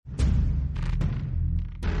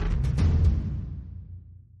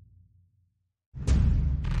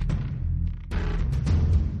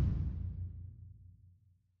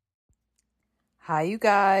Hi, you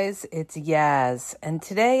guys. It's Yaz, and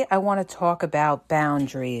today I want to talk about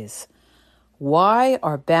boundaries. Why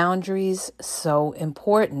are boundaries so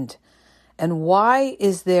important? And why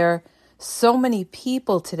is there so many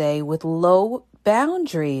people today with low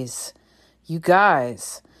boundaries? You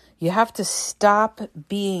guys, you have to stop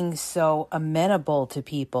being so amenable to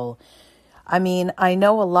people. I mean, I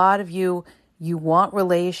know a lot of you want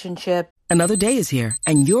relationship. Another day is here,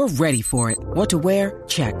 and you're ready for it. What to wear?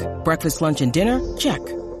 Check. Breakfast, lunch, and dinner? Check.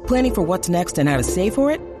 Planning for what's next and how to save for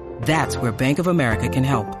it? That's where Bank of America can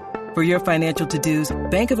help. For your financial to-dos,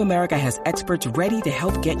 Bank of America has experts ready to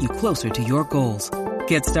help get you closer to your goals.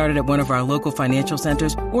 Get started at one of our local financial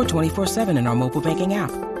centers or 24/7 in our mobile banking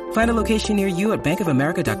app. Find a location near you at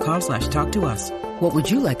bankofamerica.com/talktous. What would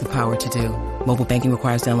you like the power to do? Mobile banking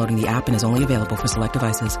requires downloading the app and is only available for select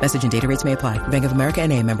devices. Message and data rates may apply. Bank of America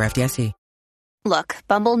N.A., member FDIC. Look,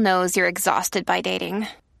 Bumble knows you're exhausted by dating.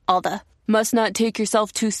 All the must not take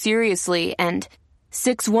yourself too seriously and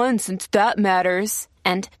 6'1" since that matters.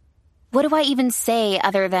 And what do I even say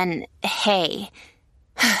other than, hey?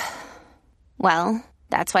 Well,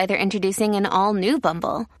 that's why they're introducing an all-new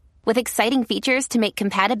Bumble with exciting features to make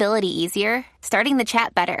compatibility easier, starting the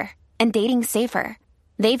chat better, and dating safer.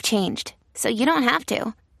 They've changed, so you don't have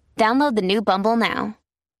to. Download the new Bumble now.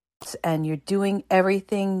 And you're doing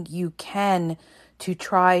everything you can to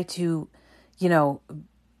try to,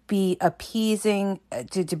 be appeasing,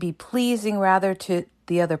 to be pleasing rather to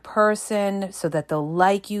the other person so that they'll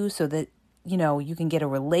like you, so that, you can get a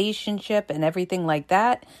relationship and everything like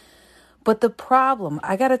that. But the problem,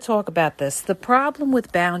 I got to talk about this. The problem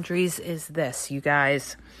with boundaries is this, you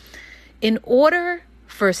guys. In order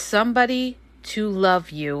for somebody to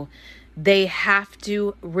love you, they have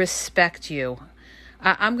to respect you.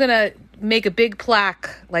 I'm going to make a big plaque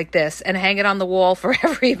like this and hang it on the wall for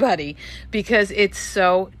everybody because it's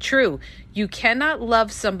so true. You cannot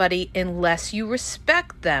love somebody unless you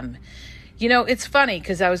respect them. It's funny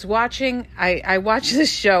because I was watching, I watched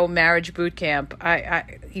this show, Marriage Boot Camp.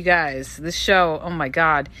 You guys, this show, oh my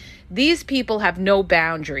God. These people have no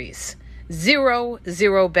boundaries. Zero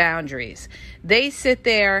boundaries. They sit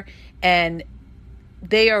there and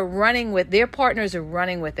their partners are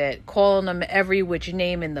running with it, calling them every which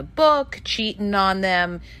name in the book, cheating on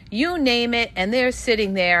them, you name it. And they're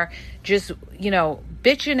sitting there just,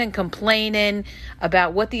 bitching and complaining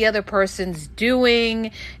about what the other person's doing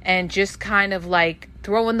and just kind of like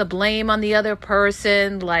throwing the blame on the other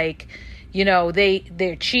person. Like,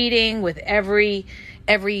 they're cheating with every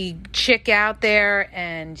chick out there,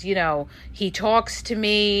 and he talks to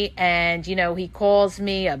me and he calls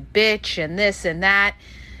me a bitch and this and that.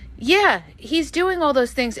 Yeah, he's doing all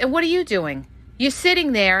those things. And what are you doing? You're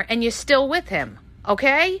sitting there and you're still with him.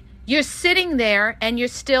 Okay? You're sitting there and you're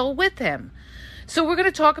still with him. So we're going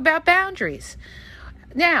to talk about boundaries.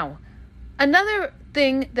 Now, another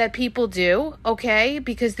thing that people do, okay,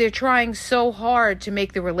 because they're trying so hard to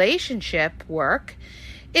make the relationship work,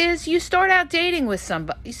 is you start out dating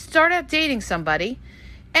somebody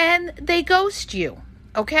and they ghost you,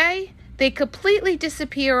 okay? They completely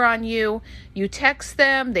disappear on you. You text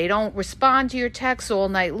them, they don't respond to your texts all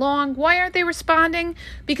night long. Why aren't they responding?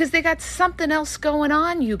 Because they got something else going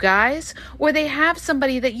on, you guys, or they have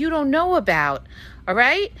somebody that you don't know about, all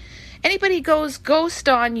right? Anybody goes ghost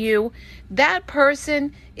on you, that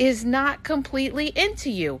person is not completely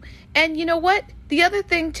into you. And you know what? The other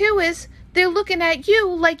thing too is they're looking at you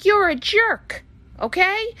like you're a jerk,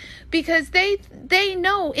 okay? Because they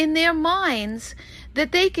know in their minds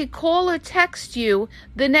that they could call or text you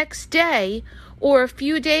the next day or a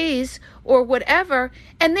few days or whatever,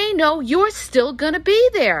 and they know you're still going to be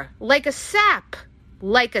there like a sap.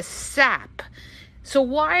 So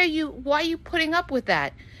why are you putting up with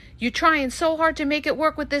that? You're trying so hard to make it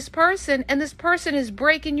work with this person, and this person is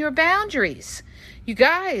breaking your boundaries. You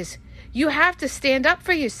guys, you have to stand up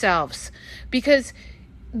for yourselves because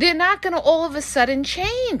they're not going to all of a sudden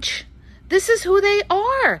change. This is who they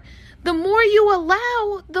are. The more you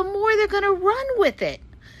allow, the more they're going to run with it.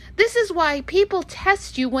 This is why people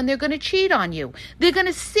test you when they're going to cheat on you. They're going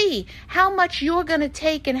to see how much you're going to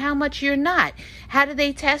take and how much you're not. How do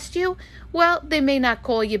they test you? Well, they may not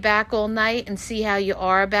call you back all night and see how you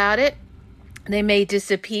are about it. They may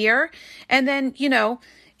disappear. And then,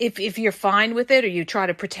 if you're fine with it, or you try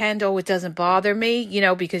to pretend, it doesn't bother me,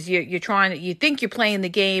 because you think you're playing the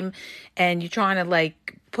game and you're trying to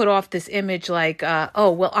like put off this image like, I'm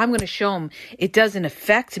going to show them it doesn't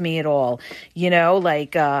affect me at all.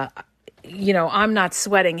 I'm not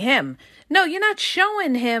sweating him. No, you're not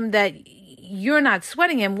showing him that you're not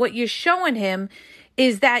sweating him. What you're showing him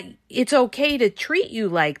is that it's okay to treat you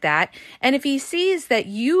like that. And if he sees that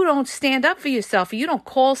you don't stand up for yourself, you don't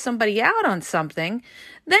call somebody out on something,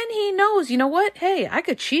 then he knows, you know what? Hey, I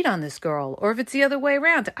could cheat on this girl. Or if it's the other way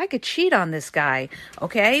around, I could cheat on this guy,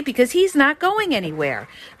 okay? Because he's not going anywhere.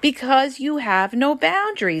 Because you have no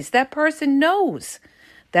boundaries. That person knows.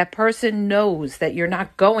 That person knows that you're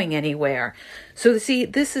not going anywhere. So see,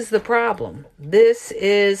 this is the problem. This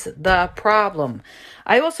is the problem.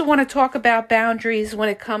 I also want to talk about boundaries when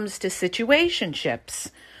it comes to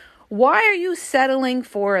situationships. Why are you settling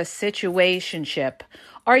for a situationship?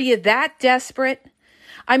 Are you that desperate?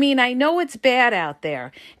 I mean, I know it's bad out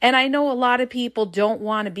there, and I know a lot of people don't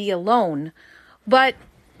want to be alone, but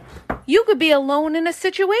you could be alone in a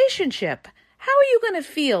situationship. How are you going to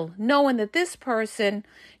feel knowing that this person,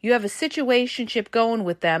 you have a situationship going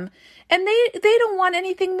with them, and they don't want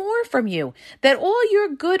anything more from you? That all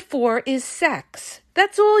you're good for is sex.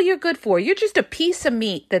 That's all you're good for. You're just a piece of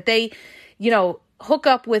meat that they, hook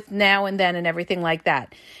up with now and then and everything like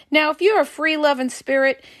that. Now, if you're a free-loving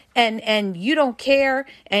spirit and you don't care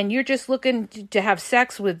and you're just looking to have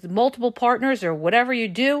sex with multiple partners or whatever you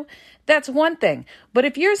do, that's one thing. But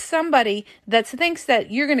if you're somebody that thinks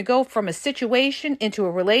that you're going to go from a situation into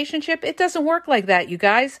a relationship, it doesn't work like that, you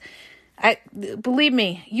guys. Believe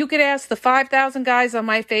me, you could ask the 5,000 guys on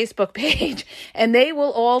my Facebook page, and they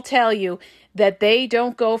will all tell you that they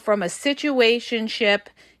don't go from a situationship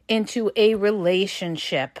into a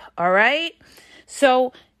relationship, all right?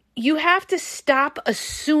 So you have to stop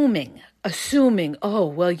assuming, oh,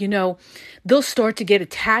 well, they'll start to get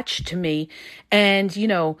attached to me and,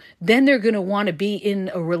 then they're going to want to be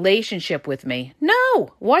in a relationship with me.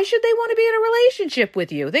 No, why should they want to be in a relationship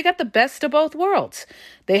with you? They got the best of both worlds.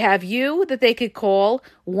 They have you that they could call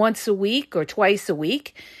once a week or twice a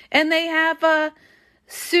week, and they have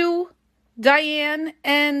Sue, Diane,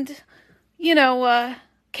 and,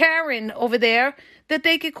 Karen over there that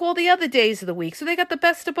they could call the other days of the week. So they got the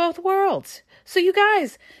best of both worlds. So you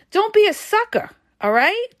guys, don't be a sucker, all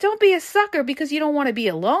right? Don't be a sucker because you don't want to be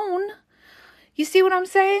alone. You see what I'm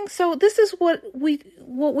saying? So this is what we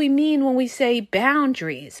mean when we say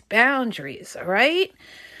boundaries, all right?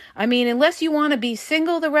 I mean, unless you want to be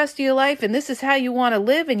single the rest of your life and this is how you want to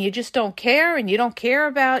live and you just don't care and you don't care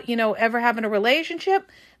about, ever having a relationship,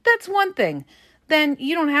 that's one thing. Then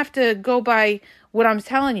you don't have to go by what I'm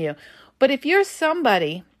telling you. But if you're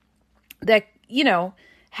somebody that,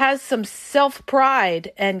 has some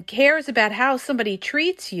self-pride and cares about how somebody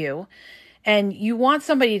treats you, and you want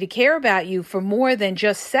somebody to care about you for more than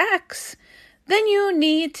just sex, then you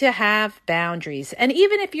need to have boundaries. And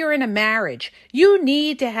even if you're in a marriage, you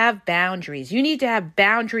need to have boundaries. You need to have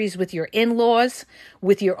boundaries with your in-laws,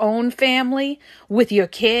 with your own family, with your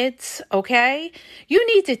kids, okay?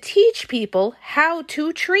 You need to teach people how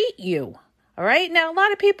to treat you, all right? Now, a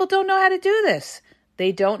lot of people don't know how to do this.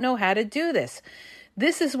 They don't know how to do this.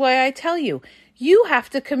 This is why I tell you, you have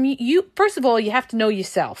to first of all, you have to know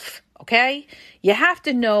yourself, okay? You have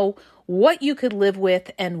to know what you could live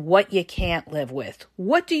with and what you can't live with.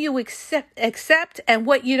 What do you accept and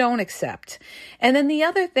what you don't accept? And then the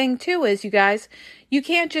other thing too is, you guys, you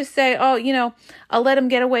can't just say, oh, I'll let him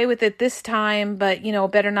get away with it this time, but,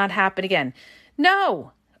 it better not happen again.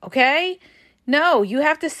 No, okay? No, you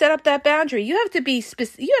have to set up that boundary. You have to be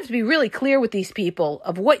really clear with these people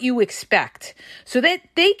of what you expect so that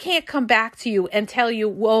they can't come back to you and tell you,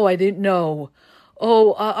 whoa, I didn't know.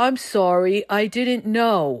 Oh, I'm sorry, I didn't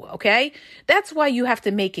know, okay? That's why you have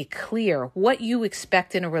to make it clear what you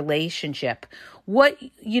expect in a relationship.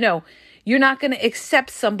 You're not going to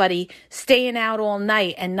accept somebody staying out all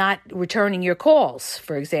night and not returning your calls,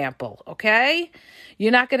 for example, okay?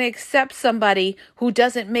 You're not going to accept somebody who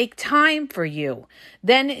doesn't make time for you.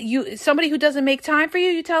 Then somebody who doesn't make time for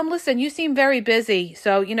you, you tell them, listen, you seem very busy,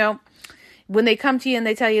 so, when they come to you and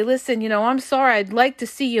they tell you, listen, I'm sorry, I'd like to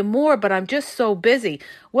see you more, but I'm just so busy.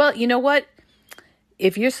 Well, you know what?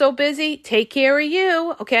 If you're so busy, take care of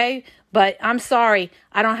you, okay? But I'm sorry,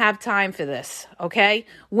 I don't have time for this, okay?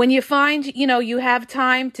 When you find, you have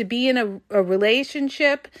time to be in a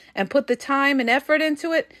relationship and put the time and effort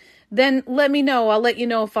into it, then let me know. I'll let you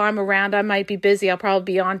know if I'm around. I might be busy. I'll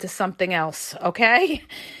probably be on to something else, okay?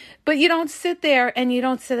 But you don't sit there and you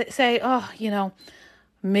don't say, oh,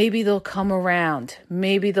 maybe they'll come around.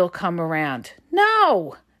 No.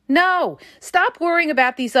 Stop worrying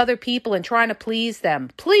about these other people and trying to please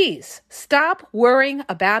them. Please stop worrying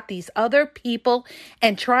about these other people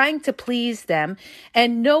and trying to please them,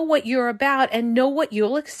 and know what you're about and know what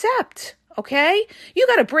you'll accept. Okay? You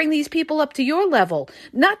got to bring these people up to your level.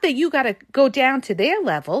 Not that you got to go down to their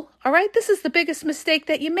level. All right? This is the biggest mistake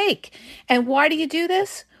that you make. And why do you do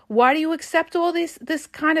this? Why do you accept all this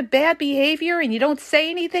kind of bad behavior and you don't say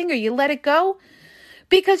anything or you let it go?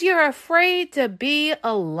 Because you're afraid to be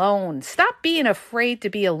alone. Stop being afraid to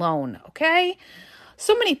be alone, okay?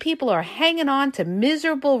 So many people are hanging on to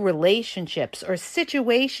miserable relationships or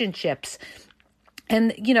situationships.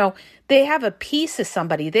 And, they have a piece of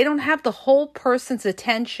somebody. They don't have the whole person's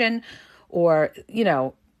attention or,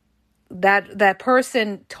 that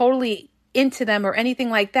person totally into them or anything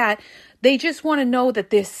like that. They just want to know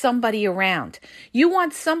that there's somebody around. You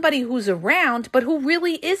want somebody who's around, but who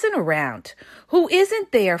really isn't around, who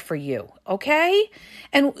isn't there for you, okay?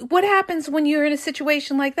 And what happens when you're in a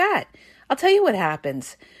situation like that? I'll tell you what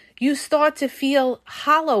happens. You start to feel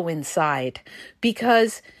hollow inside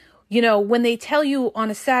because, when they tell you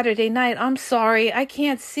on a Saturday night, I'm sorry, I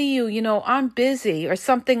can't see you, I'm busy or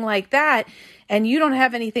something like that, and you don't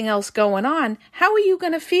have anything else going on, how are you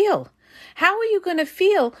going to feel? How are you going to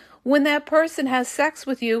feel when that person has sex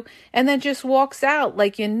with you and then just walks out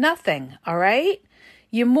like you're nothing, all right?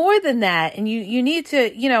 You're more than that, and you need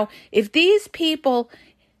to, if these people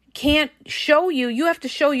can't show you, you have to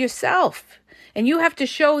show yourself, and you have to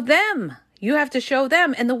show them. You have to show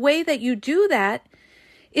them, and the way that you do that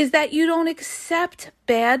is that you don't accept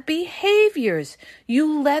bad behaviors.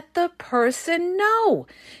 You let the person know.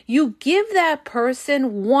 You give that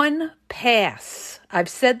person one pass. I've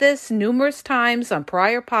said this numerous times on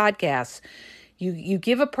prior podcasts. You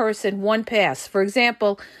give a person one pass. For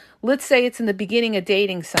example, let's say it's in the beginning of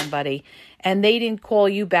dating somebody and they didn't call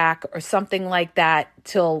you back or something like that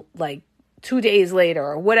till like 2 days later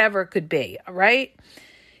or whatever it could be, all right?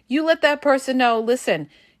 You let that person know, listen,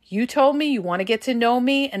 you told me you want to get to know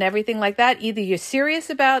me and everything like that. Either you're serious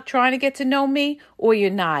about trying to get to know me or you're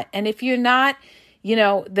not. And if you're not,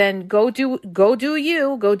 then go do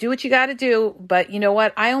you. Go do what you got to do. But you know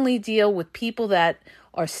what? I only deal with people that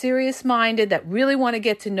are serious-minded, that really want to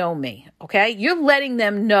get to know me, okay? You're letting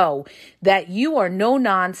them know that you are no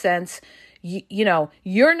nonsense.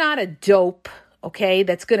 You're not a dope, okay,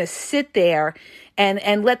 that's going to sit there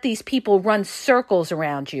and let these people run circles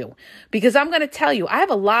around you. Because I'm going to tell you, I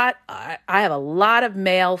have a lot of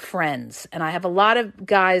male friends, and I have a lot of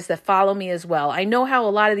guys that follow me as well. I know how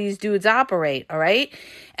a lot of these dudes operate, all right?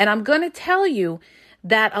 And I'm going to tell you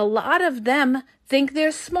that a lot of them think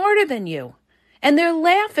they're smarter than you, and they're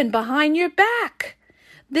laughing behind your back.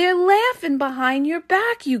 They're laughing behind your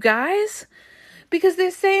back, you guys, because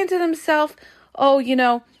they're saying to themselves, oh,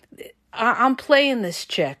 I'm playing this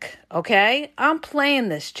chick, okay? I'm playing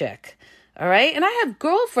this chick, all right? And I have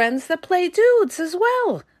girlfriends that play dudes as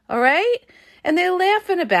well, all right? And they're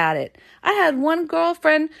laughing about it. I had one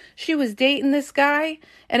girlfriend, she was dating this guy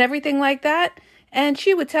and everything like that, and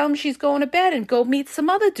she would tell him she's going to bed and go meet some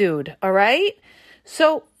other dude, all right?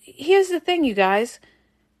 So here's the thing, you guys.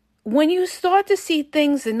 When you start to see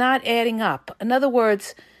things are not adding up, in other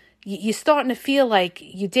words, you're starting to feel like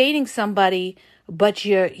you're dating somebody, but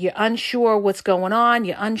you're unsure what's going on.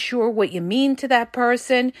 You're unsure what you mean to that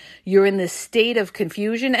person. You're in this state of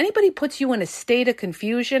confusion. Anybody puts you in a state of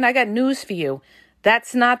confusion, I got news for you.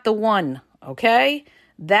 That's not the one, okay?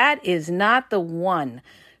 That is not the one.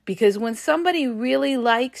 Because when somebody really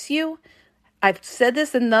likes you, I've said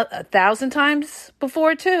this 1,000 times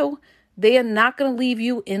before too, they are not going to leave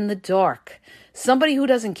you in the dark. Somebody who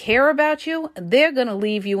doesn't care about you, they're going to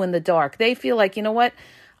leave you in the dark. They feel like, you know what?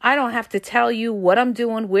 I don't have to tell you what I'm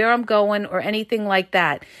doing, where I'm going, or anything like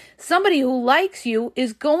that. Somebody who likes you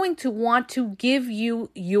is going to want to give you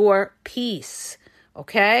your peace,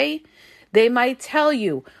 okay? They might tell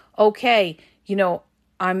you, okay,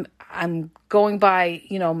 I'm going by,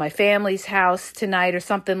 my family's house tonight or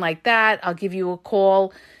something like that. I'll give you a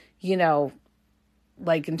call,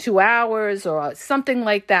 like in 2 hours or something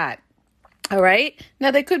like that. All right.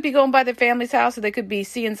 Now, they could be going by their family's house or they could be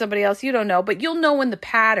seeing somebody else. You don't know, but you'll know in the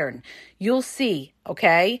pattern. You'll see.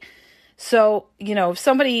 Okay. So, if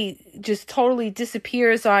somebody just totally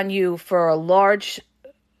disappears on you for large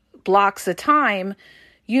blocks of time,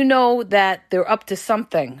 you know that they're up to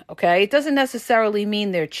something. Okay. It doesn't necessarily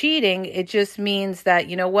mean they're cheating. It just means that,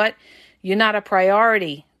 you know what? You're not a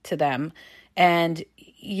priority to them. And,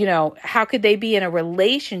 how could they be in a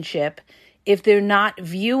relationship if they're not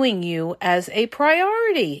viewing you as a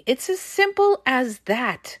priority? It's as simple as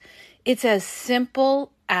that. It's as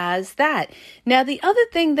simple as that. Now, the other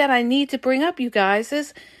thing that I need to bring up, you guys,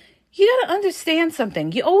 is you got to understand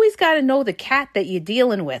something. You always got to know the cat that you're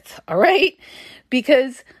dealing with, all right?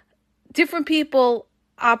 Because different people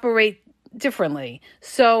operate differently.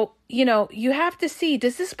 So, you have to see,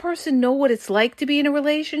 does this person know what it's like to be in a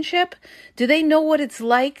relationship? Do they know what it's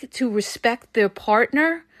like to respect their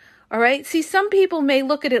partner? All right. See, some people may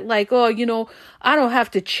look at it like, oh, I don't have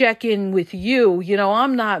to check in with you.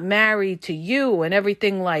 I'm not married to you and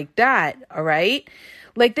everything like that. All right.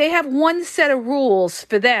 Like they have one set of rules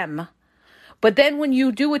for them. But then when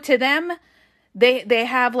you do it to them, they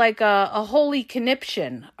have like a holy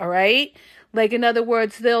conniption. All right. Like, in other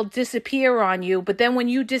words, they'll disappear on you. But then when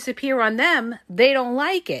you disappear on them, they don't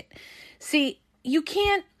like it. See,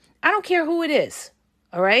 I don't care who it is.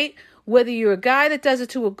 All right. Whether you're a guy that does it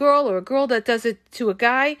to a girl or a girl that does it to a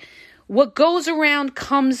guy, what goes around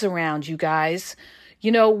comes around, you guys.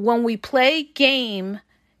 When we play game,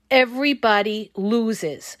 everybody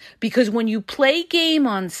loses. Because when you play game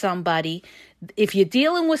on somebody, if you're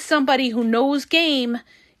dealing with somebody who knows game,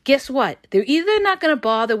 guess what? They're either not going to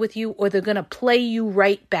bother with you or they're going to play you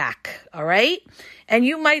right back. All right. And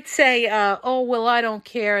you might say, oh, well, I don't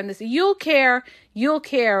care. And you'll care.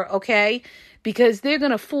 Okay. Because they're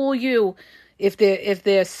going to fool you if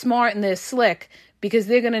they're smart and they're slick, because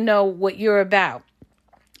they're going to know what you're about.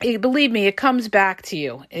 Believe me, it comes back to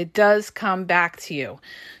you. It does come back to you.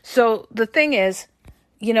 So the thing is,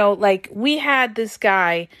 like we had this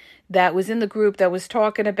guy that was in the group that was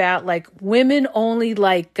talking about like women only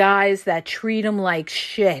like guys that treat them like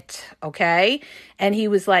shit. Okay. And he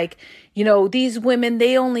was like, these women,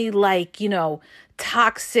 they only like,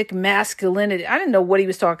 toxic masculinity. I didn't know what he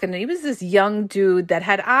was talking about. He was this young dude that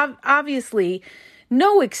had obviously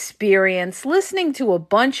no experience, listening to a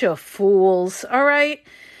bunch of fools. All right.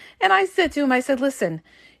 And I said to him, I said, listen,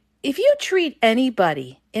 if you treat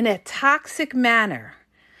anybody in a toxic manner,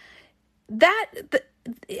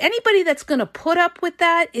 anybody that's going to put up with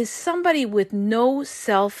that is somebody with no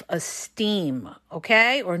self-esteem,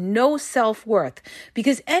 okay? Or no self-worth.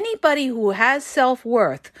 Because anybody who has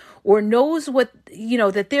self-worth or knows what,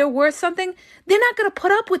 that they're worth something, they're not going to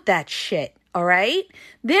put up with that shit, all right?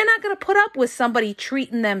 They're not going to put up with somebody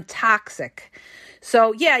treating them toxic.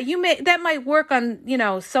 So yeah, that might work on,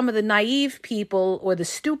 some of the naive people or the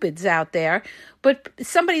stupids out there, but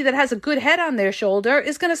somebody that has a good head on their shoulder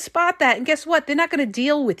is going to spot that. And guess what? They're not going to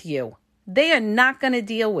deal with you. They are not going to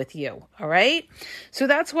deal with you. All right. So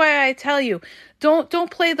that's why I tell you,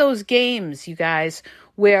 don't play those games, you guys,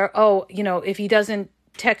 where, if he doesn't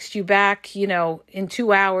text you back, in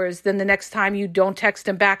 2 hours, then the next time you don't text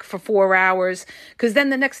him back for 4 hours, because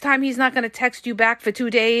then the next time he's not going to text you back for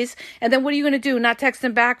 2 days. And then what are you going to do? Not text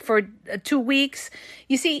him back for 2 weeks?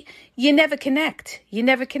 You see, you never connect. You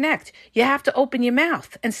have to open your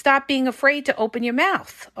mouth and stop being afraid to open your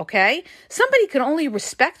mouth. Okay. Somebody can only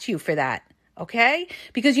respect you for that. Okay.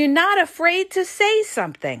 Because you're not afraid to say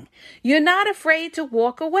something. You're not afraid to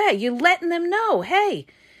walk away. You're letting them know, hey,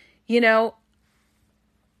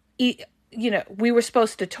 we were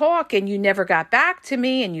supposed to talk and you never got back to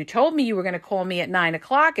me, and you told me you were going to call me at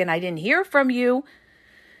 9:00 and I didn't hear from you.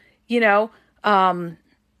 I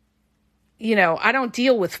don't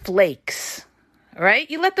deal with flakes. All right.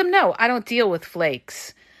 You let them know I don't deal with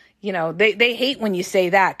flakes. They hate when you say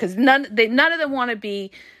that, because none of them want to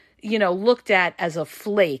be, looked at as a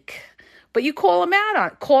flake, but you call them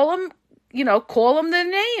out call them their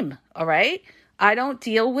name. All right. I don't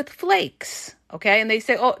deal with flakes. Okay. And they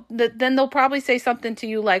say, then they'll probably say something to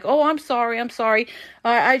you like, oh, I'm sorry.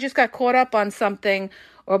 I just got caught up on something,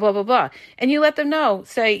 or blah, blah, blah. And you let them know,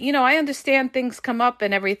 say, I understand things come up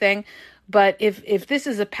and everything, but if this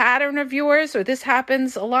is a pattern of yours or this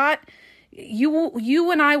happens a lot,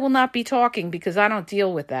 you and I will not be talking, because I don't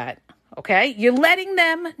deal with that. Okay. You're letting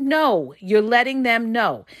them know.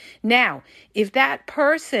 Now, if that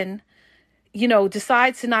person,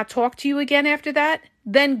 decides to not talk to you again after that,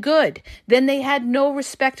 then good. Then they had no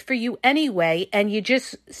respect for you anyway, and you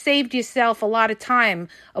just saved yourself a lot of time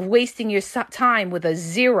of wasting your time with a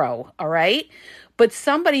 0, all right? But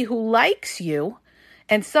somebody who likes you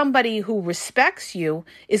and somebody who respects you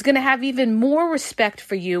is going to have even more respect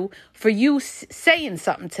for you saying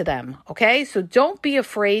something to them, okay? So don't be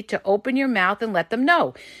afraid to open your mouth and let them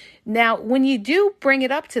know. Now, when you do bring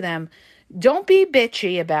it up to them, don't be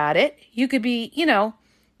bitchy about it. You could be,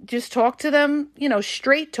 just talk to them,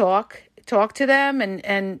 straight talk to them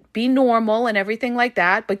and be normal and everything like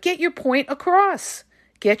that. But get your point across.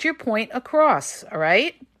 All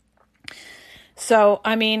right. So,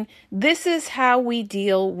 this is how we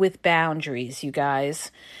deal with boundaries, you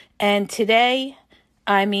guys. And today,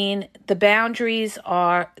 the boundaries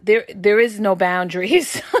are, there is no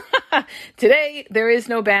boundaries. Today, there is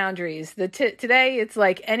no boundaries. Today, it's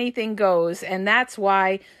like anything goes. And that's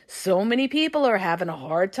why so many people are having a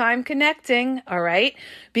hard time connecting, all right?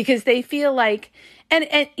 Because they feel like, and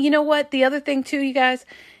you know what? The other thing too, you guys,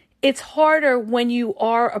 It's harder when you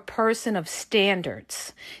are a person of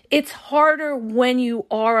standards. It's harder when you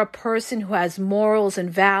are a person who has morals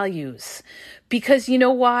and values. Because you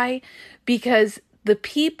know why? Because the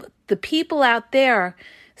people out there,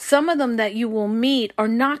 some of them that you will meet are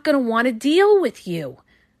not going to want to deal with you.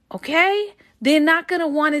 Okay? They're not going to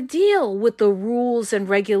want to deal with the rules and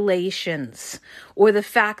regulations or the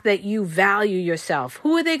fact that you value yourself.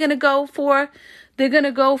 Who are they going to go for? They're going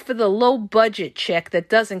to go for the low budget chick that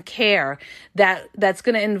doesn't care, that's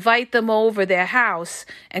going to invite them over their house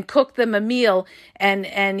and cook them a meal,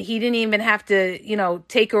 and he didn't even have to,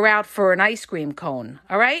 take her out for an ice cream cone.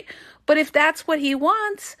 All right? But if that's what he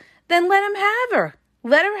wants, then let him have her.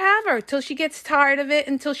 Let her have her till she gets tired of it,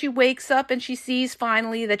 until she wakes up and she sees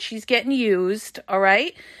finally that she's getting used, all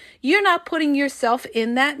right? You're not putting yourself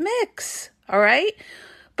in that mix, all right?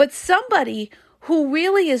 But somebody who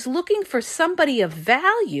really is looking for somebody of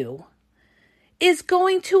value is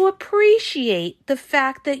going to appreciate the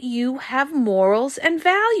fact that you have morals and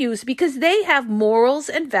values, because they have morals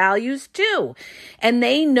and values too, and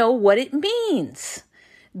they know what it means.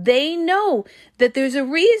 They know that there's a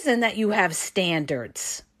reason that you have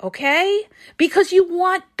standards, okay? Because you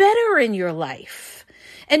want better in your life.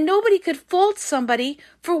 And nobody could fault somebody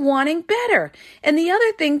for wanting better. And the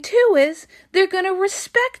other thing too is they're going to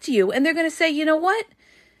respect you, and they're going to say, you know what?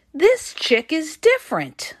 This chick is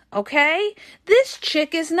different, okay? This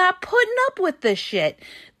chick is not putting up with this shit.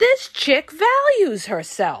 This chick values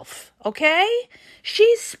herself, okay?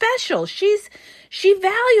 She's special. She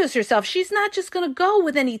values herself. She's not just going to go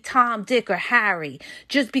with any Tom, Dick, or Harry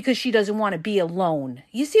just because she doesn't want to be alone.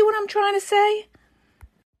 You see what I'm trying to say?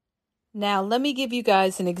 Now, let me give you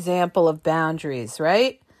guys an example of boundaries,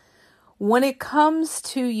 right? When it comes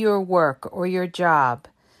to your work or your job,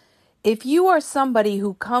 if you are somebody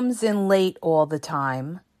who comes in late all the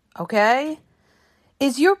time, okay,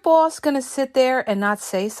 is your boss going to sit there and not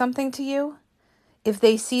say something to you if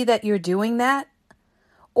they see that you're doing that?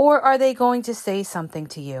 Or are they going to say something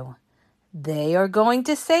to you? They are going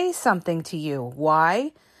to say something to you.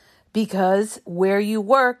 Why? Because where you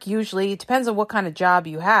work, usually, it depends on what kind of job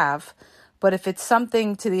you have, but if it's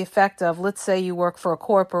something to the effect of, let's say you work for a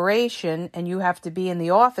corporation and you have to be in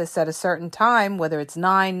the office at a certain time, whether it's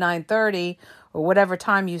 9:30, or whatever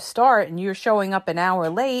time you start, and you're showing up an hour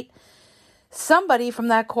late, somebody from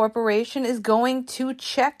that corporation is going to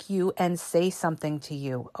check you and say something to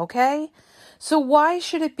you, okay? So why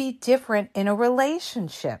should it be different in a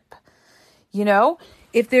relationship?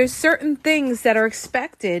 If there's certain things that are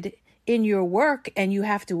expected in your work and you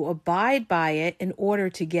have to abide by it in order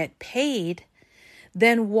to get paid,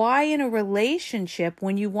 then why in a relationship,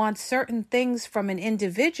 when you want certain things from an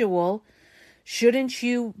individual, shouldn't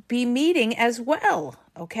you be meeting as well,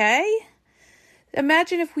 okay?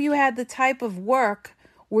 Imagine if you had the type of work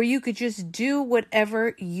where you could just do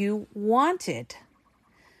whatever you wanted.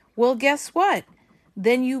 Well, guess what?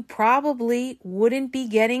 Then you probably wouldn't be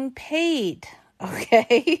getting paid,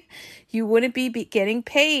 okay? You wouldn't be getting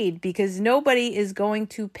paid because nobody is going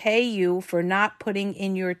to pay you for not putting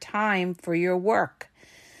in your time for your work.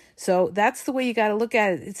 So that's the way you got to look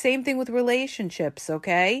at it. Same thing with relationships,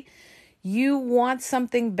 okay? You want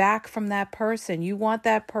something back from that person. You want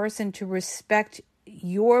that person to respect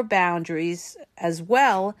your boundaries as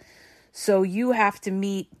well, so you have to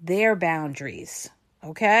meet their boundaries.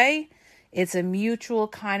 Okay? It's a mutual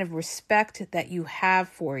kind of respect that you have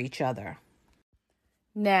for each other.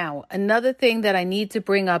 Now, another thing that I need to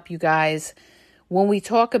bring up, you guys, when we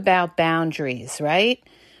talk about boundaries, right?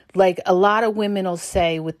 Like a lot of women will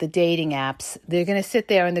say with the dating apps, they're going to sit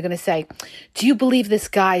there and they're going to say, do you believe this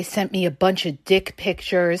guy sent me a bunch of dick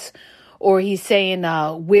pictures? Or he's saying,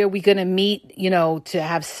 where are we going to meet, to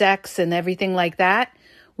have sex and everything like that?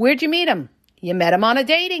 Where'd you meet him? You met him on a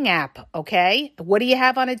dating app, okay? What do you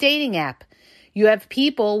have on a dating app? You have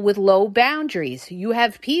people with low boundaries. You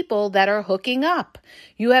have people that are hooking up.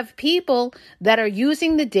 You have people that are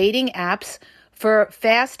using the dating apps for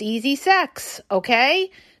fast, easy sex,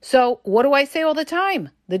 okay? So what do I say all the time?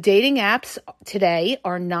 The dating apps today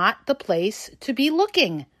are not the place to be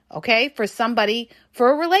looking, okay, for somebody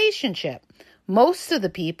for a relationship. Most of the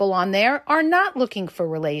people on there are not looking for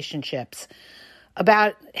relationships.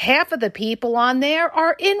 About half of the people on there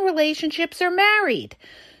are in relationships or married.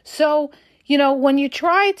 So, when you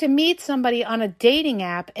try to meet somebody on a dating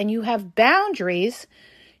app and you have boundaries,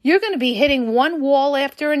 you're going to be hitting one wall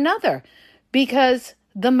after another, because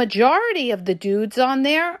the majority of the dudes on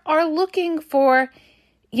there are looking for,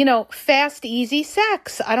 fast, easy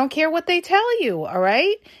sex. I don't care what they tell you, all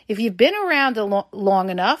right? If you've been around long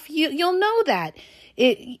enough, you'll know that.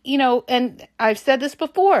 And I've said this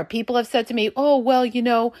before. People have said to me, oh, well,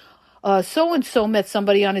 so-and-so met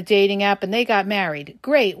somebody on a dating app and they got married.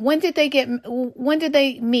 Great. When did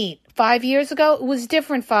they meet? 5 years ago? It was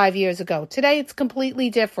different 5 years ago. Today, it's completely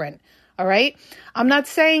different. All right. I'm not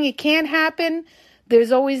saying it can't happen.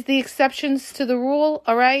 There's always the exceptions to the rule.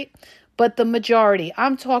 All right. But the majority,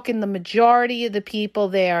 I'm talking the majority of the people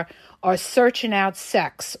there are searching out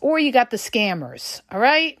sex, or you got the scammers. All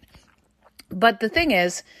right. But the thing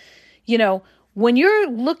is, when you're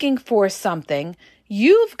looking for something,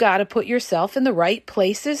 you've got to put yourself in the right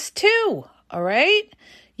places too. All right.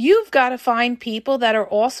 You've got to find people that are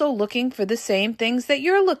also looking for the same things that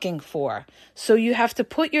you're looking for. So you have to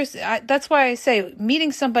put that's why I say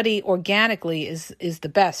meeting somebody organically is the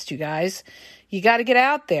best, you guys. You got to get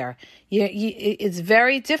out there. It's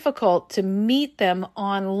very difficult to meet them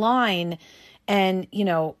online and,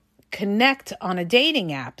 connect on a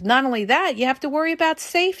dating app. Not only that, you have to worry about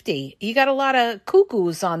safety. You got a lot of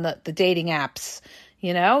cuckoos on the dating apps.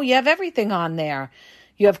 You have everything on there.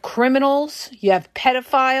 You have criminals, you have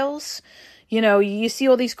pedophiles, you see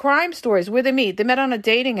all these crime stories. Where they meet? They met on a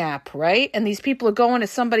dating app, right? And these people are going to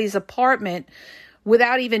somebody's apartment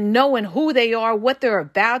without even knowing who they are, what they're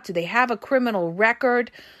about. Do they have a criminal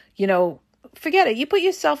record? Forget it. You put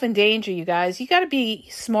yourself in danger, you guys. You got to be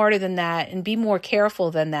smarter than that and be more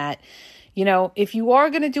careful than that. If you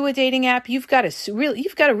are going to do a dating app, you've got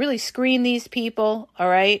to really screen these people, all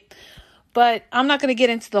right? But I'm not going to get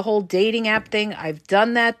into the whole dating app thing. I've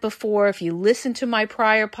done that before. If you listen to my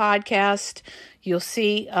prior podcast, you'll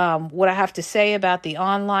see what I have to say about the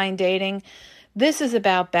online dating. This is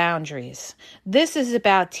about boundaries. This is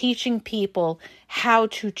about teaching people how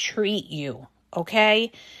to treat you,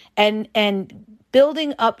 okay? And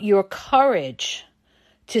building up your courage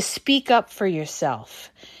to speak up for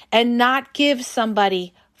yourself and not give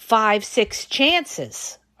somebody 5-6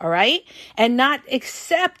 chances. All right. And not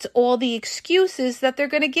accept all the excuses that they're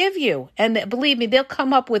going to give you. And believe me, they'll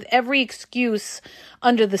come up with every excuse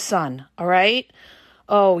under the sun. All right.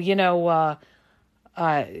 Oh,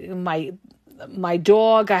 my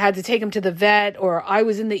dog, I had to take him to the vet, or I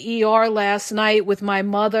was in the ER last night with my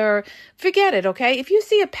mother. Forget it. Okay. If you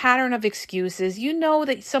see a pattern of excuses, you know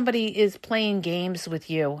that somebody is playing games with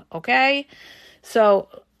you. Okay. So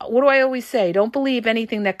what do I always say? Don't believe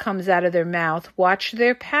anything that comes out of their mouth. Watch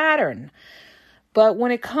their pattern. But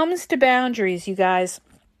when it comes to boundaries, you guys,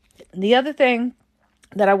 the other thing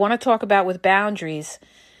that I want to talk about with boundaries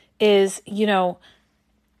is,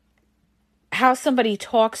 how somebody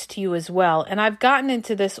talks to you as well. And I've gotten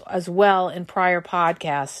into this as well in prior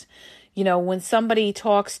podcasts. When somebody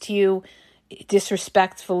talks to you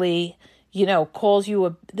disrespectfully, calls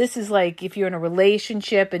you this is like if you're in a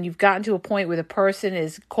relationship and you've gotten to a point where the person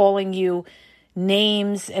is calling you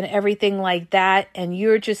names and everything like that, and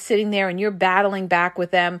you're just sitting there and you're battling back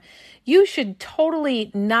with them. You should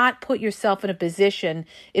totally not put yourself in a position.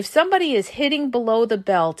 If somebody is hitting below the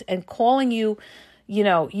belt and calling you,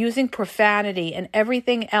 using profanity and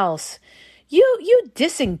everything else, you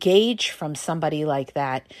disengage from somebody like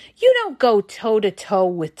that. You don't go toe-to-toe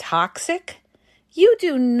with toxic. You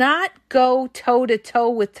do not go toe-to-toe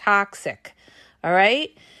with toxic, all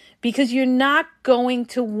right? Because you're not going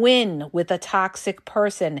to win with a toxic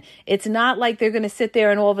person. It's not like they're going to sit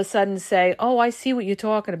there and all of a sudden say, oh, I see what you're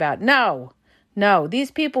talking about. No,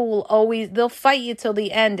 these people will they'll fight you till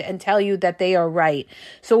the end and tell you that they are right.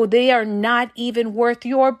 So they are not even worth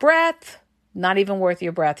your breath. Not even worth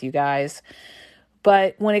your breath, you guys.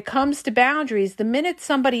 But when it comes to boundaries, the minute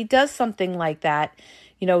somebody does something like that,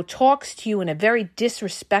 talks to you in a very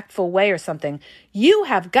disrespectful way or something, you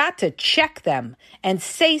have got to check them and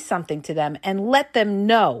say something to them and let them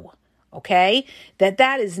know, okay,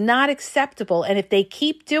 that is not acceptable. And if they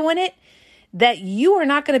keep doing it, that you are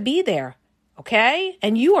not going to be there, okay?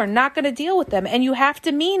 And you are not going to deal with them, and you have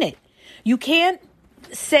to mean it. You can't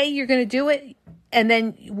say you're going to do it and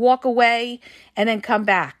then walk away and then come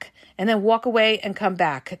back and then walk away and come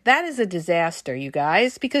back. That is a disaster, you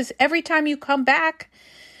guys, because every time you come back,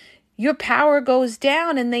 your power goes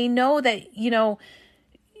down, and they know that,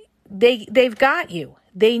 they've got you.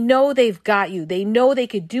 They know they've got you. They know they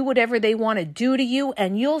could do whatever they want to do to you,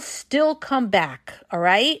 and you'll still come back, all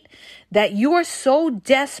right? That you're so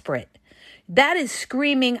desperate. That is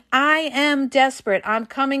screaming, I am desperate. I'm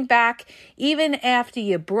coming back even after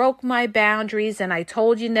you broke my boundaries and I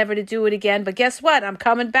told you never to do it again. But guess what? I'm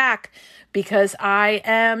coming back because I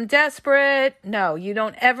am desperate. No, you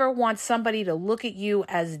don't ever want somebody to look at you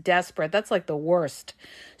as desperate. That's like the worst.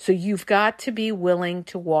 So you've got to be willing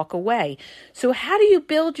to walk away. So how do you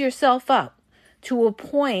build yourself up to a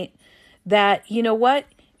point that, you know what?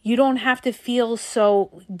 You don't have to feel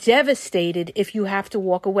so devastated if you have to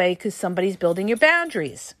walk away because somebody's building your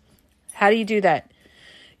boundaries, How do you do that?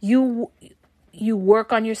 You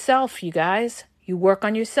work on yourself, you guys. You work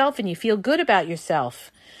on yourself and you feel good about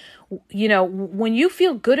yourself. You know, when you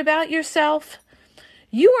feel good about yourself,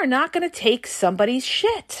 you are not going to take somebody's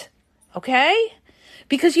shit, okay?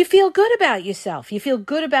 Because you feel good about yourself. You feel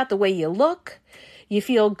good about the way you look. You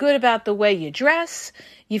feel good about the way you dress.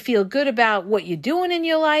 You feel good about what you're doing in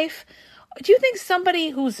your life. Do you think somebody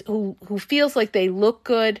who feels like they look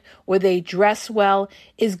good or they dress well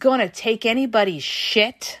is going to take anybody's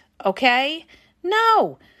shit, okay?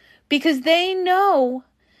 No, because they know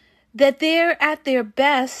that they're at their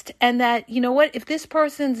best and that, you know what, if this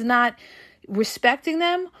person's not respecting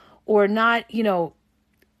them or not,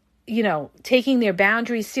 taking their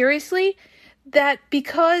boundaries seriously, that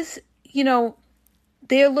because,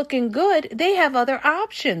 they're looking good, they have other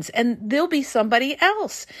options and there'll be somebody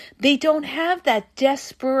else. They don't have that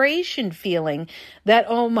desperation feeling that,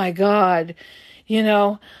 oh my God,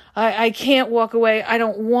 I can't walk away. I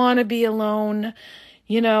don't want to be alone.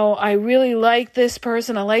 I really like this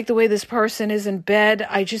person. I like the way this person is in bed.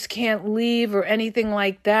 I just can't leave or anything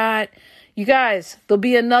like that. You guys, there'll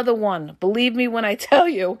be another one. Believe me when I tell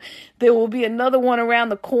you, there will be another one around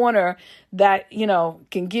the corner that,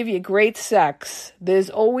 can give you great sex. There's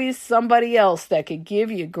always somebody else that could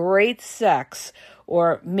give you great sex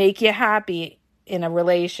or make you happy in a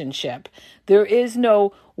relationship. There is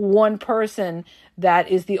no one person that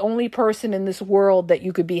is the only person in this world that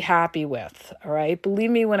you could be happy with, all right?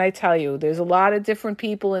 Believe me when I tell you, there's a lot of different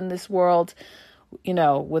people in this world,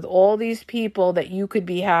 with all these people that you could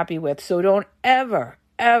be happy with. So don't ever,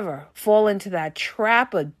 ever fall into that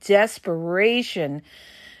trap of desperation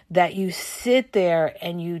that you sit there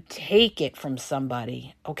and you take it from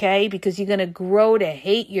somebody, okay? Because you're going to grow to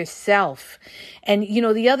hate yourself. And,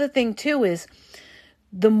 the other thing too is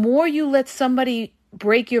the more you let somebody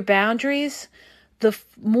break your boundaries, the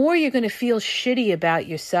more you're going to feel shitty about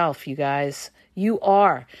yourself, you guys. You're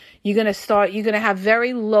going to have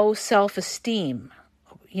very low self-esteem.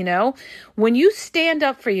 When you stand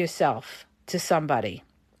up for yourself to somebody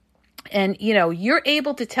and, you're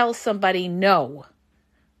able to tell somebody no,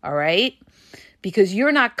 all right, because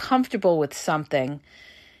you're not comfortable with something,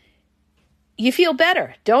 you feel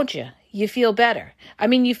better, don't you? You feel better. I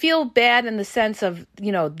mean, you feel bad in the sense of,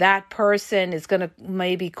 that person is going to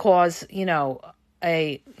maybe cause,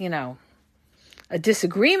 a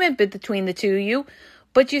disagreement between the two of you,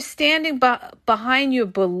 but you're standing behind your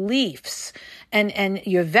beliefs and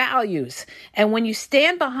your values. And when you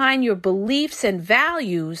stand behind your beliefs and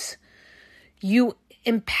values, you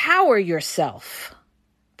empower yourself.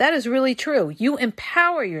 That is really true. You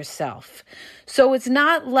empower yourself. So it's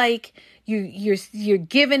not like you're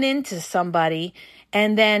giving in to somebody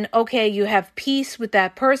and then, okay, you have peace with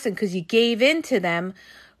that person because you gave in to them,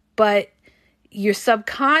 but your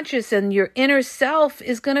subconscious and your inner self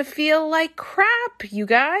is going to feel like crap, you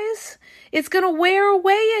guys. It's going to wear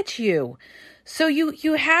away at you. So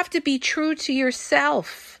you have to be true to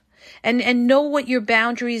yourself and know what your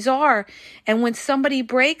boundaries are. And when somebody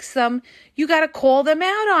breaks them, you got to call them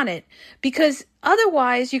out on it, because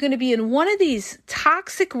otherwise you're going to be in one of these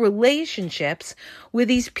toxic relationships where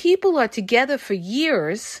these people are together for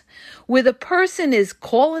years, where the person is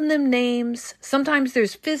calling them names. Sometimes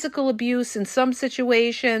there's physical abuse in some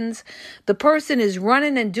situations. The person is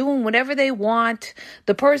running and doing whatever they want.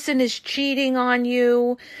 The person is cheating on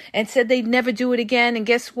you and said they'd never do it again. And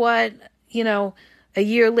guess what? A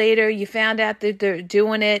year later, you found out that they're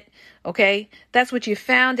doing it. Okay, that's what you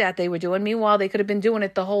found out they were doing. Meanwhile, they could have been doing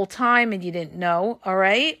it the whole time and you didn't know, all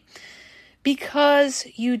right? Because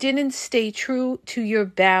you didn't stay true to your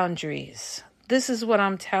boundaries. This is what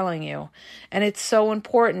I'm telling you. And it's so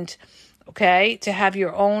important, okay, to have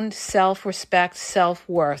your own self-respect,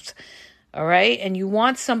 self-worth, all right? And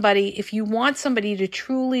if you want somebody to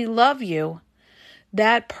truly love you,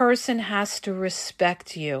 that person has to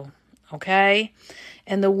respect you, okay?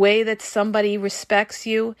 And the way that somebody respects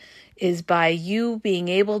you is by you being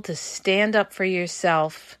able to stand up for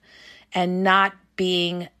yourself and not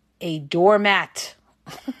being a doormat,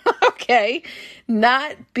 okay?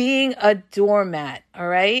 Not being a doormat, all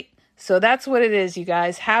right? So that's what it is, you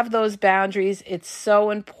guys. Have those boundaries. It's so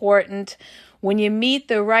important. When you meet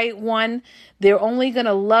the right one, they're only going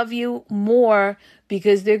to love you more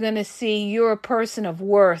because they're going to see you're a person of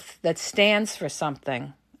worth that stands for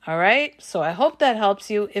something. All right? So I hope that helps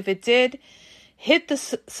you. If it did, hit the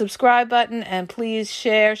subscribe button and please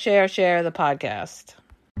share the podcast.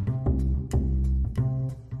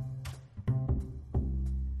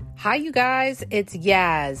 Hi, you guys. It's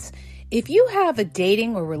Yaz. If you have a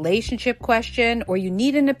dating or relationship question or you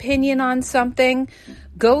need an opinion on something,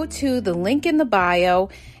 go to the link in the bio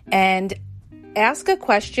and ask a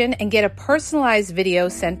question and get a personalized video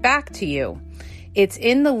sent back to you. It's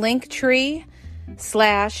in the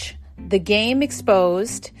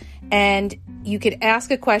Linktree/TheGameExposed, and you could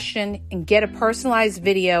ask a question and get a personalized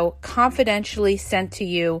video confidentially sent to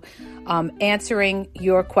you, answering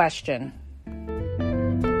your question.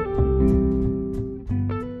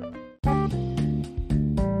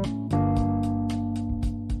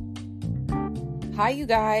 Hi, you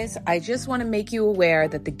guys. I just want to make you aware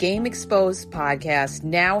that the Game Exposed podcast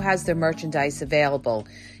now has their merchandise available.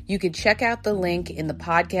 You can check out the link in the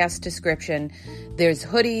podcast description. There's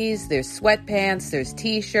hoodies, there's sweatpants, there's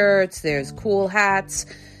t-shirts, there's cool hats.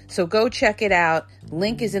 So go check it out.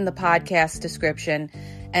 Link is in the podcast description.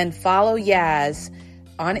 And follow Yaz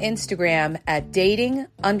on Instagram at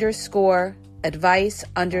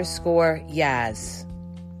dating_advice_Yaz.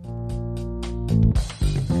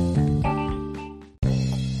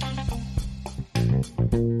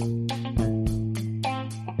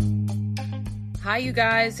 Hi, you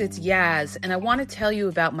guys, it's Yaz, and I want to tell you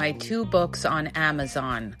about my 2 books on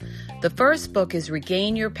Amazon. The first book is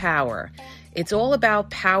Regain Your Power. It's all about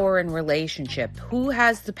power and relationship. Who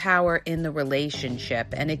has the power in the relationship?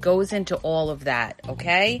 And it goes into all of that,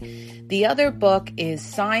 okay? The other book is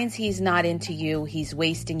Signs He's Not Into You, He's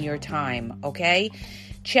Wasting Your Time, okay?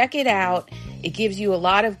 Check it out. It gives you a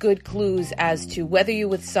lot of good clues as to whether you're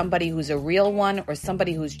with somebody who's a real one or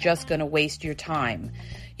somebody who's just going to waste your time.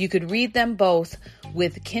 You could read them both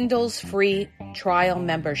with Kindle's free trial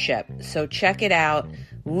membership. So check it out.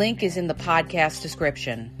 Link is in the podcast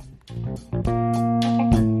description.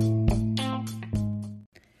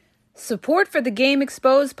 Support for the Game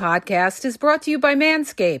Exposed podcast is brought to you by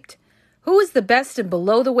Manscaped. Who is the best in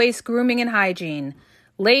below-the-waist grooming and hygiene?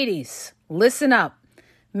 Ladies, listen up.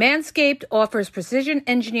 Manscaped offers precision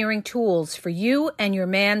engineering tools for you and your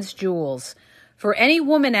man's jewels. For any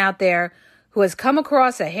woman out there who has come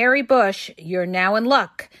across a hairy bush, you're now in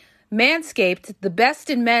luck. Manscaped, the best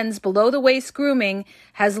in men's below-the-waist grooming,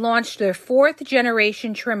 has launched their 4th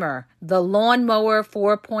generation trimmer, the Lawnmower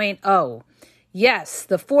 4.0. Yes,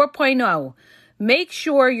 the 4.0. Make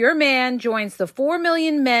sure your man joins the 4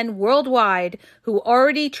 million men worldwide who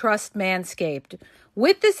already trust Manscaped.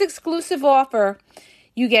 With this exclusive offer,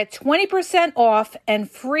 you get 20% off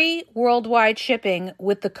and free worldwide shipping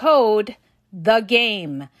with the code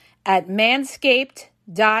THEGAME at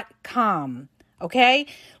manscaped.com. Okay?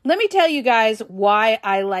 Let me tell you guys why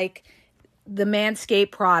I like the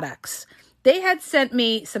Manscaped products. They had sent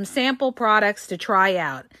me some sample products to try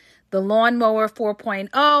out. The Lawnmower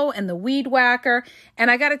 4.0 and the Weed Whacker.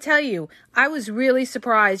 And I got to tell you, I was really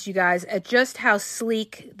surprised, you guys, at just how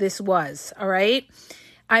sleek this was. All right?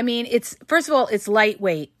 I mean, first of all, it's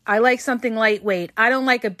lightweight. I like something lightweight. I don't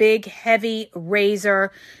like a big, heavy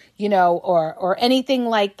razor, or anything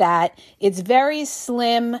like that. It's very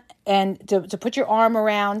slim and to put your arm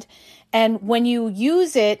around. And when you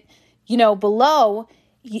use it, below,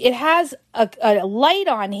 it has a light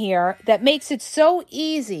on here that makes it so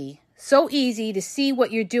easy to see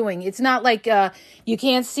what you're doing. It's not like you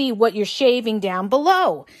can't see what you're shaving down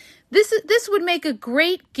below. This would make a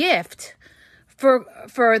great gift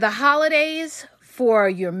for the holidays, for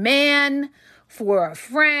your man, for a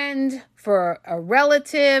friend, for a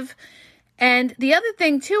relative. And the other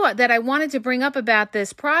thing, too, that I wanted to bring up about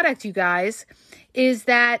this product, you guys, is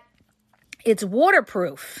that it's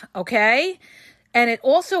waterproof, okay? And it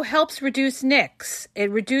also helps reduce nicks.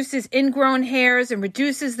 It reduces ingrown hairs and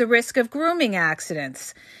reduces the risk of grooming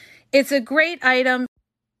accidents. It's a great item.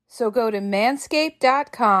 So go to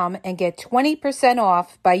manscaped.com and get 20%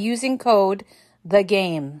 off by using code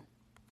THEGAME.